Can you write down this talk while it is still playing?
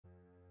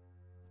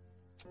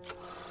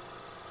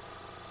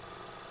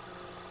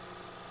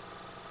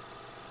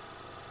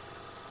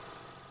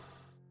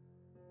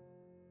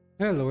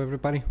Hello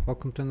everybody,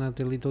 welcome to another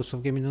daily dose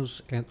of gaming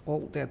news and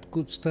all that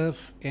good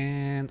stuff.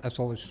 And as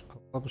always,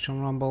 I'll publish on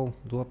Rumble,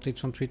 do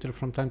updates on Twitter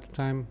from time to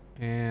time.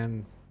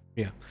 And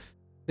yeah,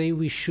 today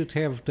we should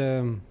have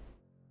the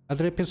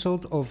other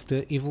episode of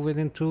the Evil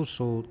Within 2,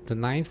 so the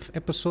 9th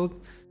episode.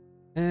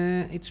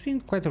 It's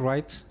been quite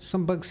alright,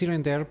 some bugs here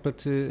and there,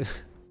 but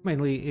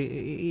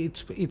mainly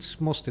it's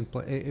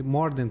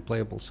more than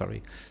playable,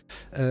 sorry.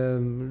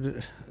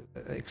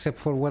 Except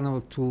for one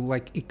or two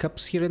like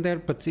hiccups here and there,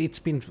 but it's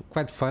been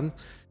quite fun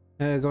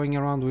going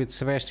around with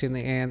Sebastian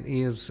and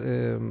his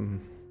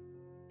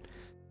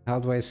how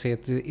do I say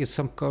it, is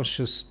some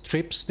cautious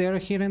trips there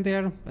here and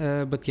there,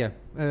 but yeah,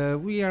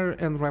 we are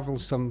unraveling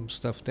some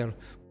stuff there,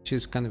 which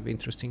is kind of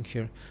interesting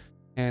here.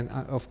 And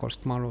of course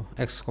tomorrow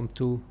XCOM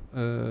 2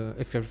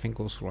 if everything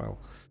goes well.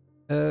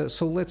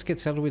 So let's get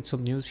started with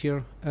some news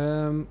here.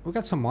 We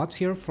got some mods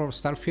here for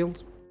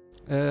Starfield.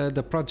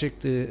 The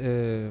project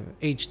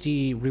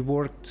HD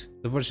Reworked,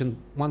 the version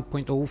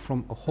 1.0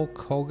 from Hulk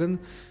Hogan,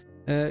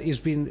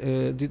 is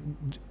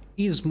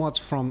mods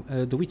from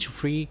The Witcher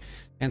 3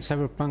 and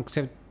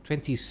Cyberpunk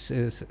 20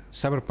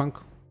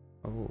 Cyberpunk.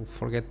 I will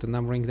forget the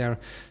numbering there.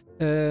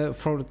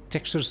 For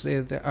textures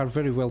that are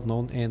very well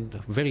known and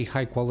very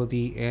high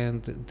quality,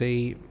 and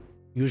they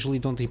usually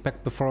don't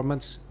impact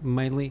performance,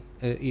 mainly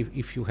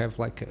if you have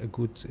like a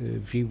good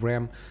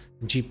VRAM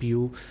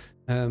GPU.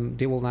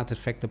 They will not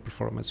affect the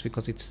performance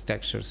because it's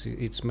textures.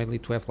 It's mainly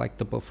to have like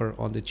the buffer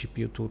on the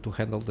GPU to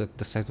handle the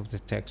size of the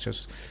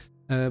textures.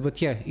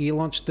 But yeah, he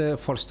launched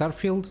for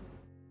Starfield.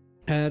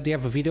 They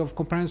have a video of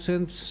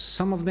comparisons.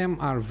 Some of them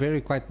are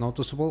very quite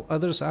noticeable.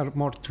 Others are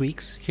more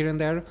tweaks here and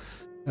there.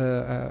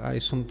 I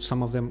assume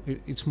some of them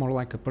it's more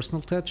like a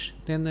personal touch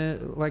than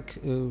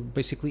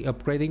basically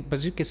upgrading. But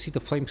as you can see the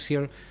flames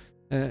here,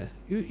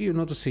 you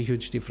notice a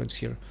huge difference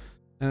here.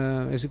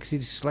 As you can see,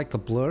 it's like a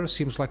blur,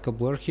 seems like a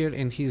blur here,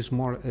 and he's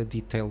more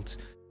detailed.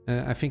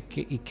 I think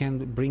he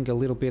can bring a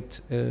little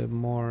bit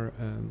more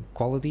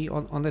quality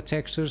on the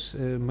textures,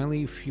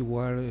 mainly if you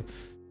are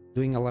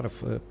doing a lot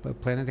of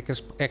planet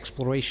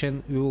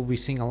exploration. You will be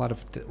seeing a lot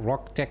of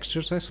rock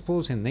textures, I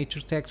suppose, and nature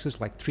textures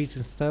like trees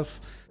and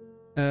stuff.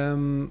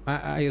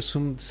 I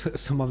assume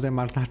some of them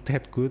are not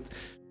that good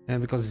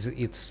because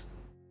it's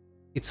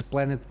a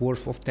planet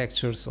worth of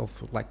textures, of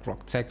like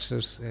rock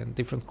textures and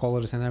different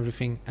colors and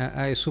everything.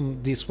 I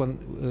assume this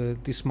one,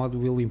 this mod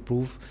will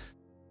improve.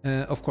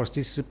 Of course,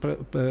 this is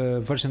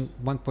version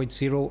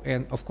 1.0,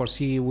 and of course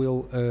he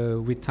will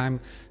with time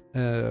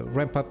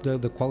ramp up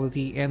the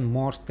quality, and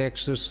more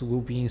textures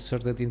will be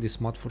inserted in this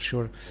mod for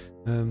sure.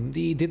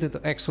 He did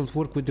excellent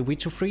work with The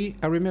Witcher 3.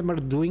 I remember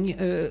doing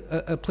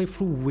a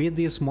playthrough with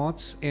these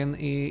mods, and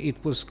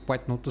it was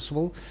quite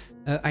noticeable.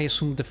 I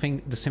assume the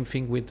same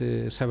thing with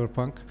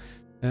Cyberpunk.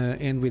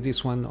 And with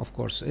this one, of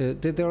course,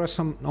 there are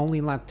some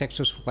only not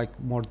textures for like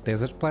more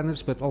desert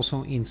planets, but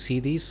also in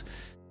cities,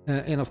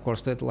 and of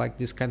course that like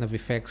this kind of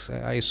effects.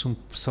 I assume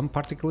some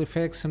particle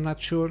effects, I'm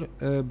not sure,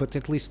 but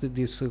at least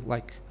these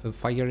like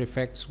fire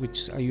effects,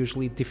 which are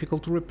usually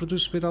difficult to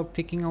reproduce without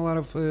taking a lot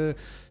of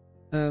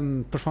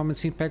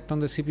performance impact on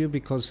the CPU,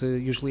 because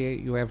usually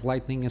you have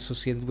lightning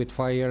associated with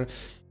fire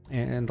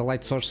and the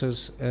light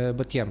sources.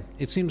 But yeah,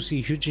 it seems a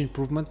huge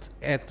improvement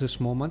at this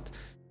moment.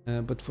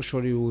 But for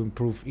sure, you will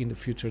improve in the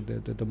future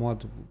the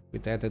mod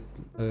with added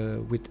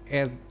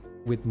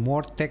with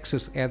more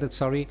textures added,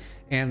 sorry,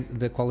 and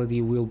the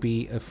quality will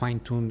be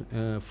fine-tuned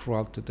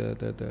throughout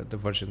the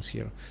versions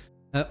here.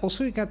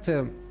 Also, you got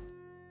they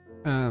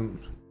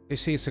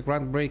say it's a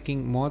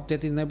groundbreaking mod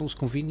that enables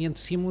convenient,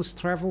 seamless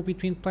travel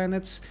between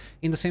planets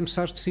in the same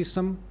star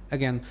system.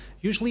 Again,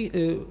 usually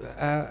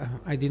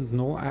I didn't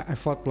know. I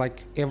thought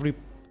like every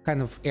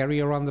kind of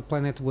area around the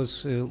planet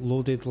was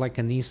loaded like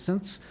an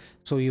instance.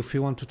 So if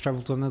you want to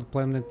travel to another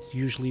planet,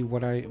 usually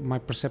my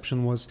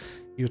perception was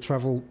you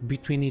travel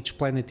between each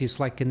planet is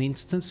like an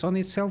instance on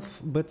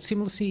itself. But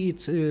seamlessly,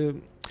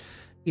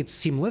 it's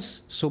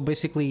seamless. So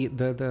basically,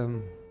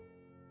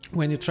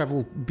 when you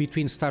travel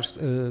between star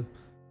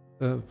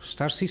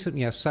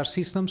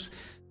systems,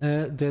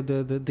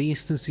 the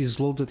instance is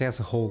loaded as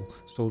a whole.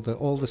 So the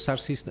old star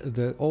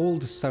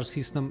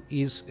system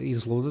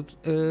is loaded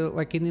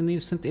like in an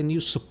instant, and you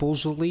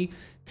supposedly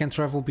can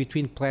travel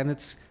between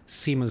planets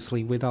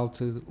seamlessly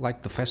without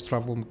like the fast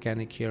travel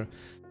mechanic here.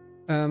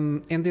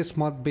 And this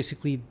mod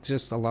basically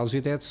just allows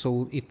you that,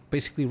 so it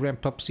basically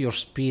ramps up your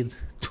speed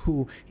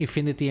to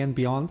infinity and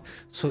beyond,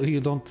 so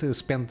you don't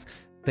spend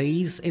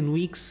days and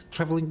weeks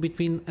traveling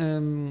between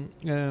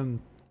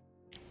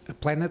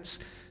planets.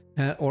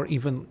 Or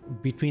even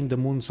between the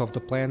moons of the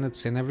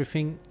planets and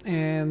everything,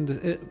 and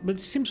but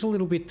it seems a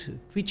little bit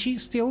twitchy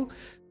still,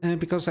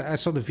 because I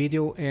saw the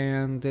video,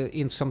 and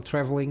in some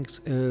traveling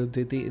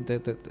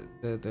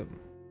the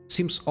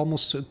seems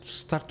almost to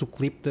start to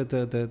clip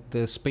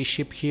the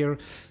spaceship here,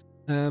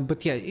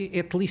 but yeah,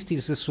 at least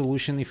it's a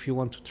solution if you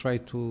want to try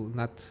to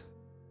not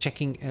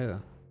checking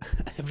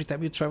every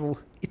time you travel.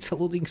 It's a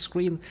loading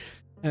screen.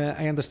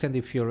 I understand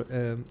if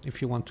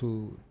you want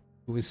to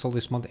install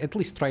this mod, at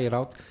least try it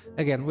out.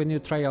 Again, when you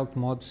try out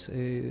mods,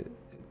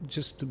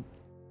 just to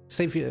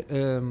save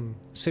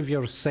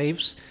your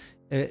saves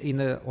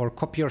or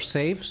copy your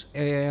saves,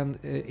 and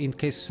in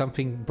case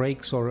something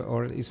breaks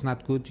or is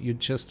not good, you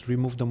just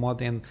remove the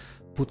mod and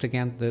put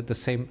again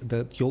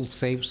the old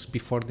saves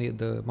before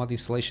the mod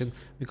installation,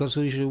 because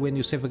usually when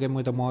you save a game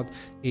with a mod,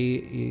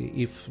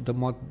 if the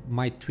mod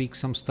might tweak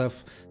some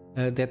stuff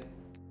that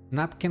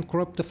can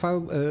corrupt the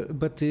file,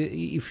 but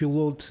if you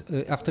load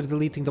after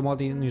deleting the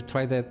mod and you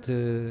try that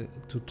to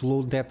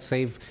load that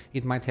save,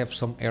 it might have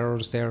some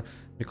errors there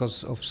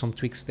because of some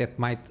tweaks that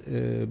might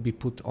be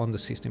put on the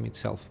system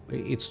itself.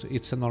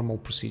 It's a normal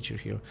procedure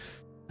here.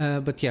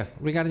 But yeah,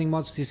 regarding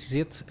mods, this is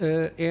it.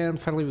 And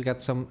finally, we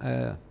got some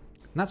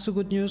not so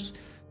good news.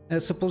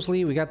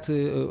 Supposedly, we got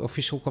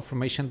official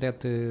confirmation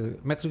that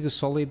Metal Gear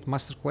Solid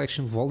Master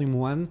Collection Volume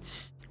 1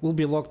 will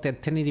be locked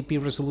at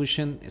 1080p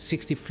resolution,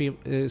 60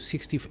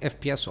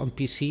 FPS on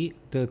PC.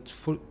 The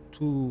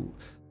two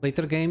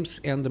later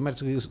games and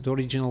the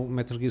original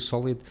Metal Gear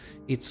Solid,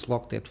 it's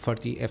locked at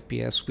 30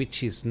 FPS,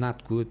 which is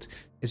not good,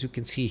 as you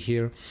can see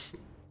here.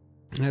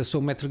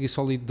 So Metal Gear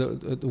Solid,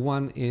 the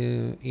one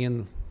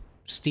in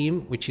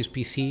Steam, which is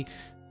PC,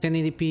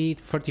 1080p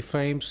 30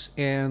 frames,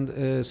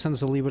 and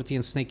Sons of Liberty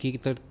and Snake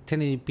Eater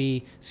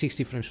 1080p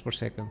 60 frames per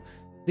second.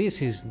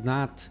 This is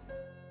not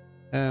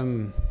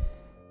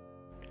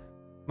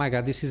my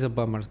god, this is a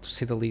bummer, to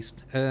say the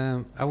least.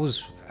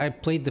 I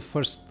played the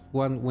first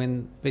one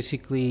when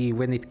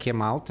it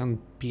came out on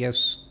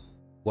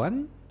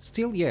PS1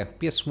 still, yeah,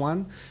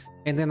 PS1,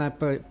 and then I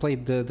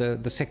played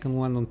the second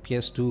one on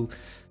PS2.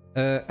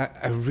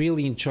 I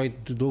really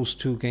enjoyed those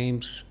two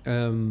games,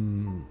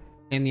 and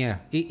yeah,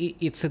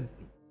 it's a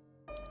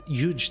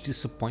huge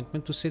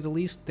disappointment, to say the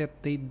least,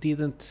 that they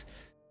didn't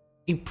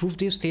improve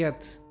this. They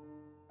had,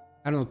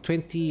 I don't know,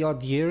 20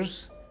 odd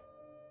years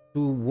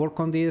to work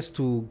on this,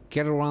 to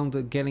get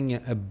around getting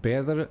a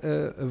better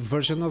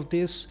version of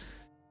this.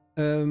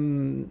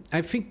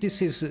 I think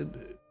this is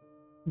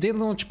they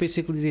launched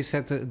basically this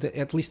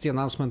at least the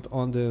announcement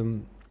on the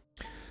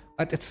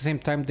at the same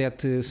time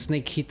that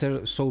Snake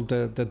Eater sold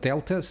the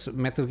Delta,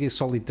 Metal Gear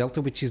Solid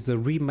Delta, which is the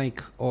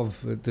remake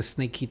of the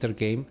Snake Eater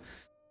game.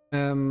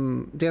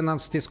 They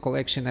announced this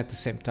collection at the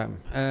same time.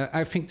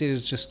 I think they're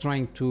just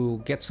trying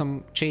to get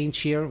some change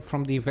here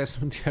from the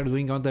investment they are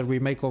doing on the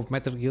remake of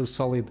Metal Gear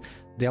Solid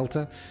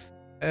Delta.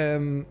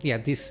 Yeah,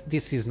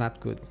 this is not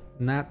good.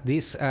 Not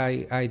this.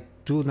 I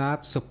do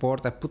not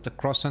support. I put a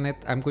cross on it.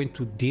 I'm going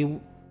to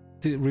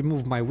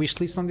remove my wish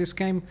list on this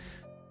game.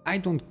 I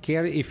don't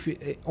care if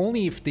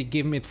only if they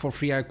give me it for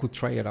free, I could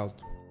try it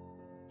out.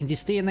 In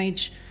this day and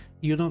age,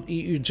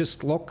 you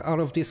just lock out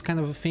of this kind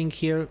of a thing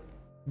here.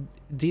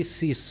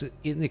 This is,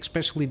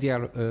 especially they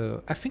are.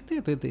 I think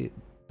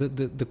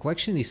the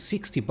collection is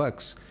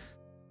 $60.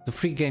 The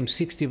free game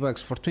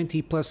 $60 for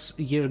 20+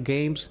 year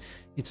games.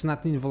 It's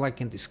not even like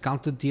a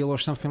discounted deal or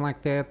something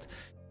like that.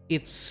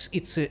 It's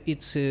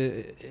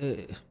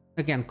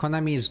again,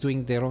 Konami is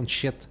doing their own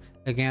shit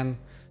again.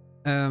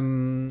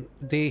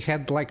 They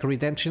had like a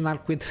redemption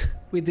arc with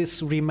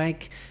this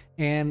remake,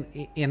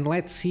 and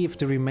let's see if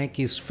the remake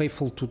is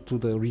faithful to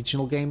the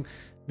original game,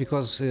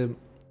 because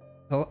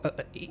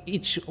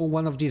each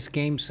one of these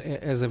games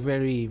has a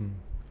very,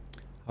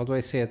 how do I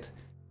say it?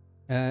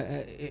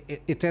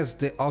 It has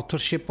the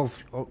authorship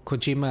of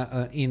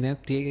Kojima in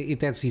it.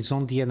 It has its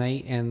own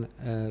DNA, and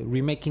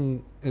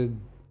remaking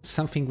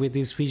something with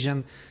this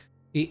vision,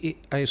 I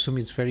assume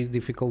it's very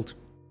difficult.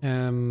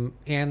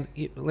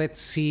 Let's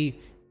see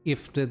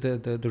if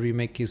the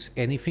remake is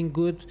anything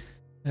good.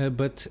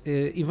 But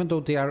even though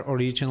they are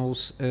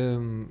originals,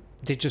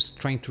 they're just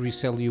trying to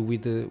resell you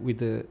with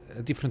a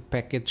different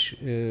package,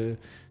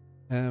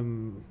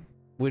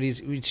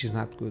 which is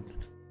not good.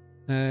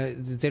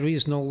 There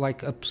is no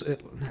like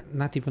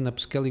not even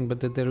upscaling, but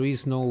there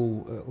is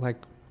no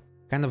like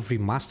kind of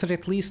remaster,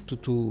 at least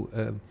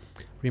to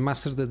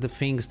remaster the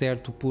things there,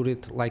 to put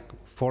it like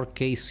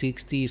 4K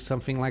 60,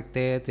 something like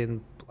that,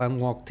 and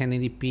unlock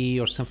 1080p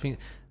or something.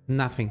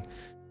 Nothing.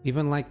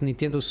 Even like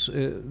Nintendo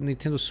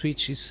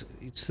Switch,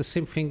 it's the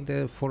same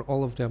thing for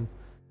all of them.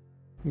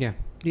 Yeah,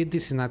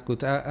 this is not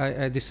good.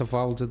 I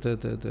disavow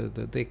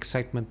the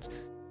excitement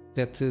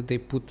that they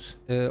put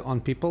on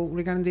people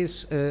regarding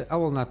this. I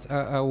will not.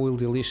 I will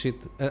delete it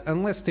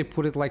unless they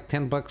put it like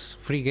 $10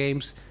 free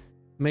games.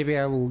 Maybe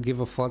I will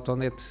give a thought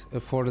on it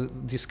for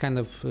this kind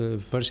of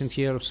version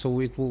here,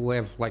 so it will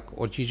have like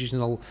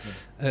original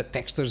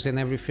textures and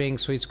everything.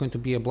 So it's going to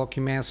be a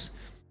blocky mess.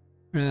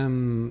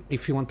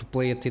 If you want to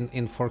play it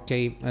in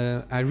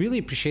 4K, I really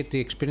appreciate the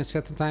experience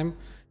at the time,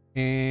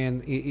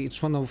 and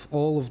it's one of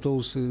all of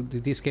those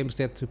these games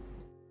that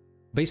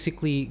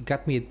basically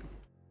got me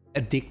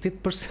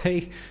addicted per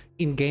se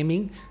in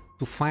gaming,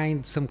 to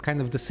find some kind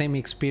of the same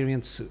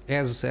experience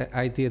as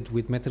I did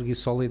with Metal Gear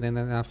Solid, and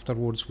then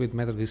afterwards with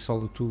Metal Gear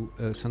Solid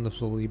 2 Sons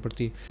of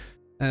Liberty.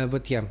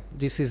 But yeah,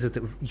 this is a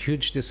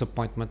huge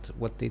disappointment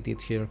what they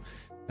did here.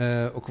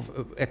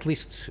 At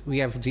least we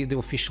have the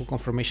official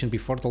confirmation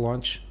before the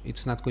launch.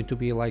 It's not going to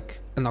be like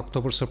an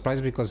October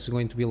surprise because it's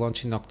going to be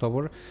launched in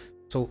October.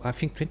 So I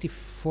think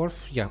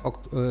 24th, yeah,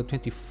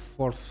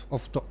 24th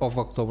of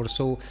October.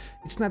 So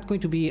it's not going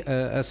to be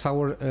a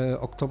sour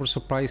October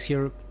surprise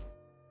here.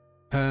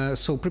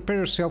 So prepare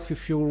yourself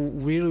if you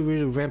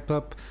really ramp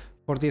up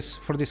for this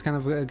kind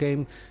of a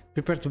game.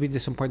 Prepare to be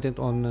disappointed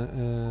on.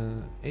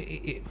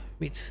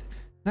 It's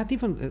not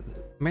even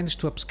managed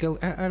to upscale.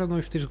 I don't know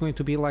if there's going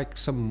to be like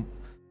some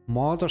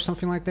mod or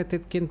something like that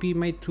that can be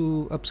made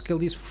to upscale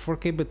this for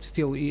 4K, but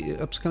still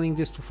upscaling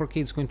this to 4K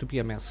is going to be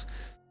a mess.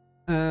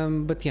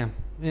 But yeah,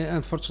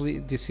 unfortunately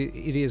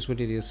it is what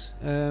it is.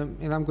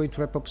 And I'm going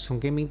to wrap up some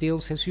gaming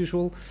deals as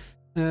usual.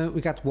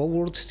 We got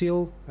Reworked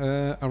still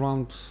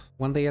around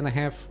 1 day and a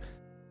half,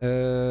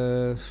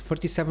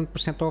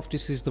 37% off.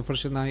 This is the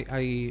version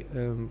I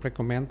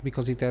recommend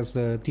because it has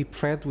the Deep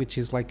Thread, which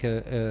is like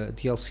a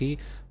DLC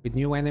with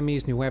new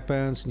enemies, new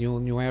weapons,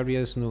 new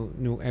areas,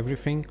 new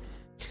everything.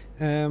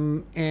 Yeah,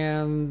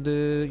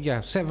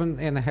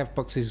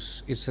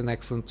 $7.50 is an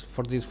excellent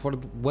for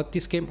what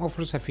this game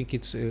offers. I think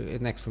it's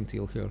an excellent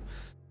deal here.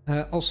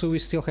 Also, we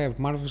still have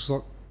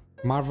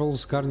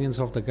Marvel's Guardians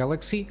of the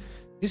Galaxy.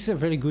 This is a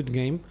very good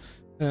game.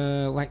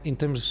 Like in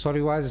terms of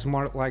story-wise, it's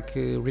more like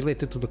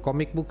related to the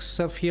comic book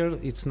stuff here.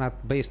 It's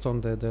not based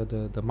on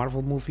the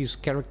Marvel movies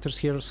characters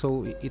here,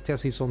 so it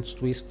has its own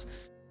twist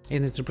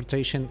and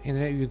interpretation.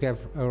 And you have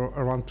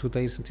around 2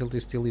 days until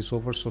this deal is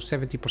over, so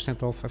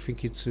 70% off. I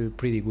think it's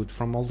pretty good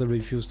from all the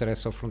reviews that I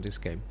saw from this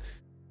game.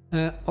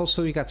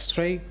 Also, we got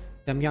Stray,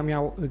 the Meow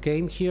Meow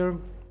game here,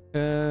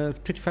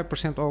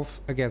 25%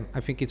 off. Again, I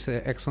think it's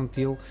an excellent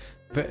deal.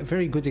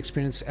 Very good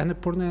experience.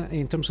 Annapurna,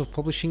 in terms of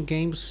publishing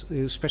games,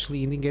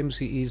 especially indie games,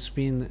 has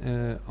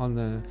been on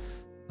a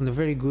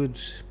very good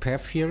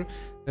path here.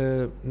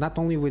 Not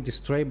only with the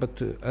Stray,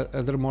 but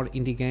other more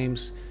indie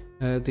games.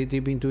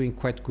 They've been doing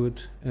quite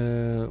good,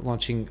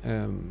 launching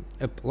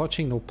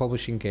no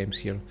publishing games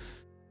here.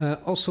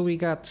 Also, we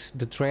got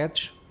The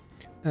Dredge,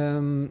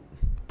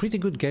 pretty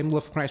good game,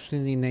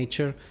 Lovecraftian in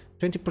nature,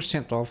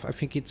 20% off. I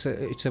think it's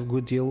a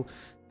good deal.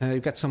 You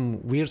got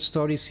some weird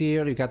stories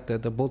here. You got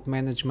the boat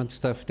management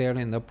stuff there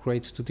and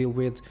upgrades to deal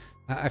with.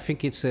 I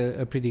think it's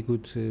a pretty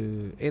good,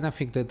 and I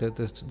think that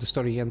the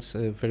story ends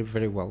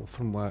very well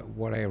from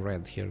what I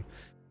read here.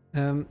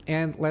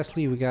 And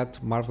lastly, we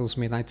got Marvel's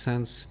Midnight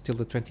Suns till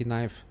the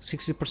 29th,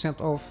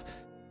 60% off.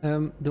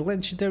 The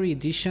Legendary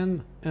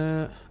Edition,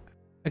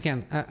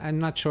 again, I'm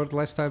not sure. The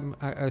last time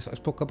I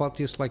spoke about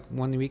this like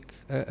 1 week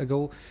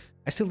ago,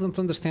 I still don't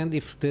understand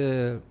if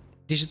the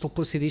Digital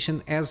Plus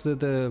Edition has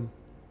the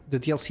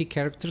DLC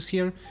characters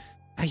here.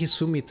 I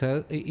assume it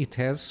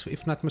has,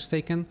 if not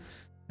mistaken,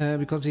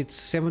 because it's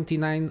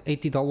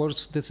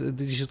 $79-80 the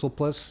Digital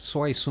Plus,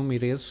 so I assume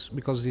it is,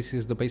 because this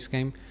is the base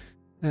game.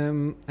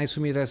 I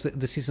assume it has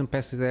the season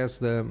pass. It has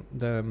the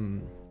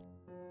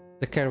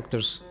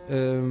characters,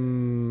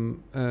 the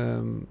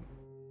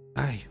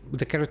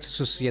characters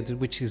associated,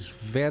 which is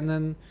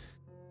Venom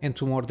and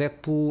 2 more,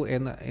 Deadpool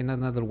and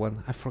another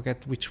one. I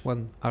forget which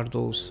one are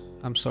those.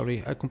 I'm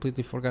sorry, I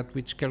completely forgot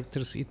which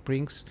characters it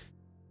brings.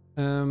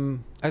 I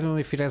don't know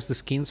if it has the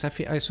skins. I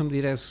assume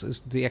it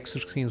has the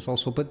extra skins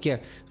also, but yeah,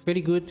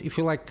 very good if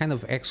you like kind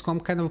of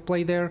XCOM kind of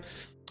play there,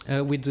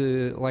 with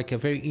like a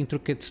very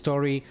intricate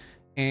story.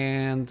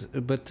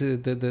 But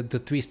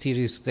the twist here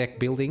is deck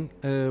building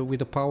with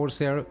the powers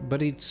there,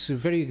 but it's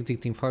very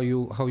addictive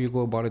how you go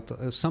about it.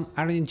 Some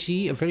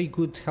RNG, a very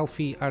good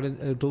healthy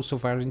dose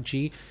of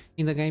RNG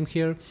in the game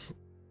here.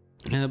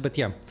 But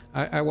yeah,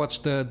 I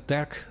watched the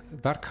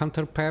Dark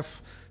Hunter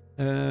path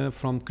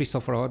from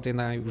Christopher Odd,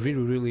 and I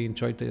really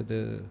enjoyed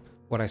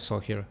what I saw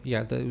here.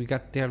 Yeah, we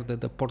got there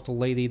the portal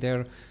lady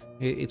there.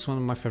 It's one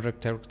of my favorite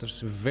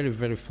characters.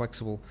 Very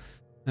flexible.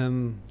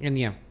 And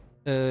yeah.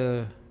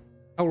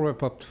 I'll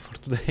wrap up for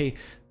today.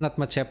 Not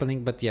much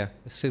happening, but yeah,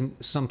 some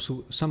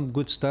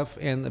good stuff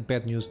and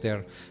bad news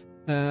there.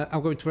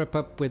 I'm going to wrap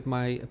up with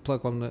my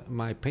plug on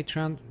my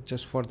Patreon,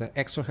 just for the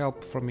extra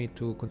help for me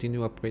to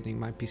continue upgrading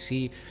my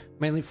PC,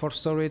 mainly for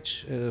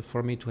storage,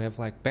 for me to have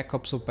like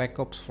backups of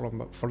backups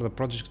for the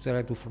projects that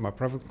I do for my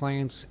private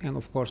clients, and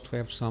of course to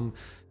have some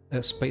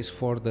space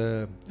for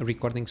the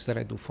recordings that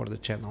I do for the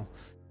channel.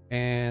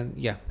 And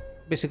yeah,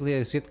 basically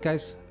that's it,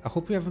 guys. I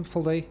hope you have a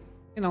full day,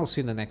 and I'll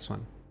see you in the next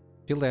one.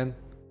 Till then,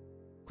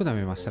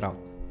 Kunamy Master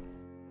out.